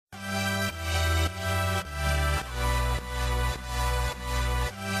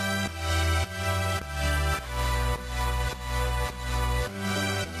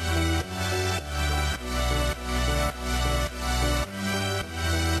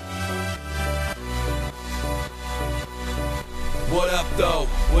though?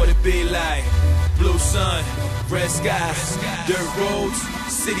 What it be like? Blue sun, red sky, dirt roads,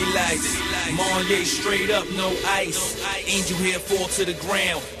 city lights. Monday straight up, no ice. Angel here fall to the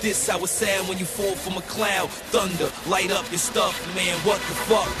ground. This how it sound when you fall from a cloud. Thunder, light up your stuff, man. What the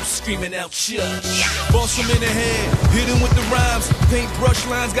fuck? I'm screaming out shit. Boss him in the head, hit him with the rhymes. Paint brush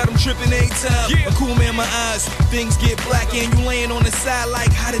lines, got him tripping every time. A cool man, my eyes, things get black and you laying on the side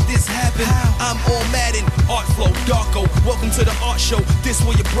like, how did this happen? I'm all Madden, art flow, Darko. Welcome to the art show. This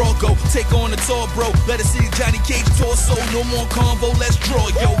where your bro go. Take on the tour, bro. Let us see Johnny Cage torso. No more convo, let's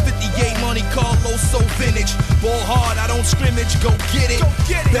draw, yo. 58 Monte Carlo, so vintage. Ball hard, I don't scrimmage, go get it.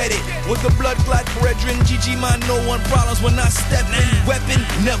 Bet it, with the blood clot brethren. GG, my no one problems when I step in. Weapon,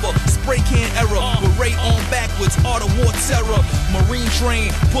 never. Spray can error. Beret on backwards, art of war terror. Marine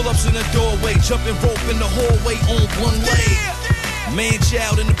train, pull-ups in the doorway. Jumping rope in the hallway on one leg. Man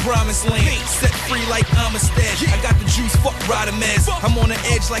child in the promised land, set free like Amistad. I got the juice, fuck Rodamez. I'm on the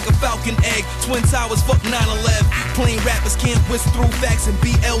edge like a falcon egg. Twin towers, fuck 9/11. Plain rappers can't whisk through facts and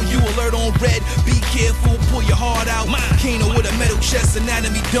BLU alert on red. Be careful, pull your heart out. Kano with a metal chest,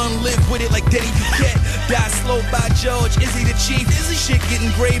 anatomy done. Live with it like Denny Buquette. Die slow by George, is he the chief? Is he shit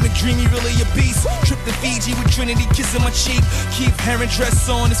getting gray? McDreamy really a beast. Trip to Fiji with Trinity kissing my cheek. Keep Heron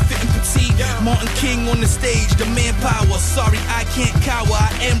dress on, it's fitting petite. Martin King on the stage, the manpower. Sorry, I can't cower, I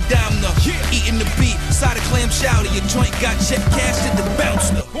am Domner. Eating the beat, side of clam chowder. Your joint got check cashed at the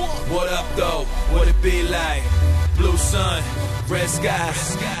bouncer. What up though? What it be like? Blue sun, red sky,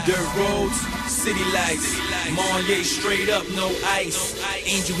 dirt roads, city lights. Monday straight up, no ice.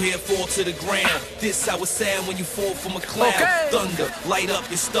 Angel here fall to the ground. This how it sound when you fall from a cloud. Thunder, light up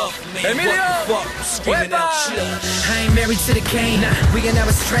your stuff, man. Emilio, what the fuck? I'm screaming out shit. I ain't married to the cane, we are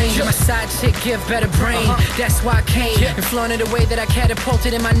never strange. My side chick give better brain, that's why I came. And flaunted the way that I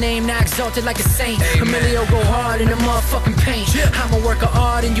catapulted in my name, now exalted like a saint. Emilio go hard in the motherfucking paint. I'm a work of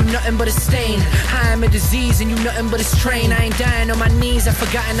art and you nothing but a stain. I am a disease and you nothing but a strain. I ain't dying on my knees, I've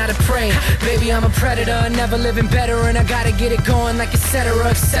forgotten how to pray. Baby, I'm a predator, never living better, and I gotta get it going like etc,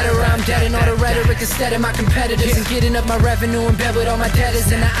 etc. I'm dead in all the rhetoric instead of my competitors, and getting up my revenue in bed with all my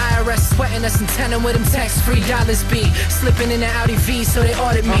debtors. And the IRS sweating us and telling where them tax-free dollars be. Slipping in the Audi V so they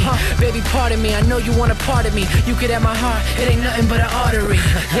audit me. Baby, pardon me, I know you want a part of me. You could have my heart, it ain't nothing but an artery.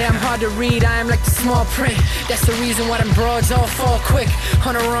 Yeah, I'm hard to read, I am like the small print. That's the reason why them broads all fall quick.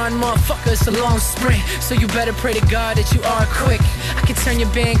 On a run, motherfucker, it's a long sprint. So you better pray to God that you are quick. I can turn your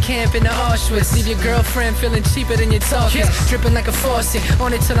band camp into Auschwitz. Leave your girlfriend feeling cheaper than your talking. Dripping like a faucet,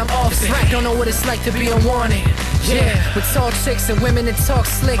 on it till I'm off it. Don't know what it's like to be unwanted. Yeah, with tall chicks and women that talk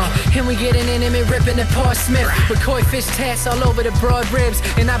slick. And we getting intimate, ripping and Paul Smith. With koi fish tats all over the broad ribs.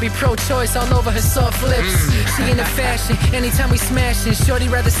 And I be pro-choice all over her soft lips. She into fashion, anytime we smashing. Shorty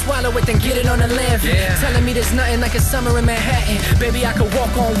rather swallow it than get it on the land. Telling me there's nothing like a summer in Manhattan. Baby, I could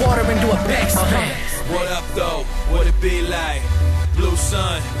walk on water and do a backspin. What up though? What it be like? Blue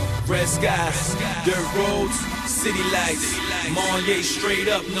sun, red sky, dirt roads, city lights. Monday straight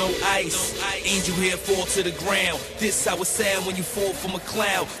up, no ice. Angel here fall to the ground. This how it sound when you fall from a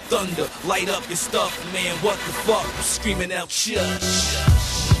cloud. Thunder, light up your stuff, man. What the fuck? I'm screaming out shit.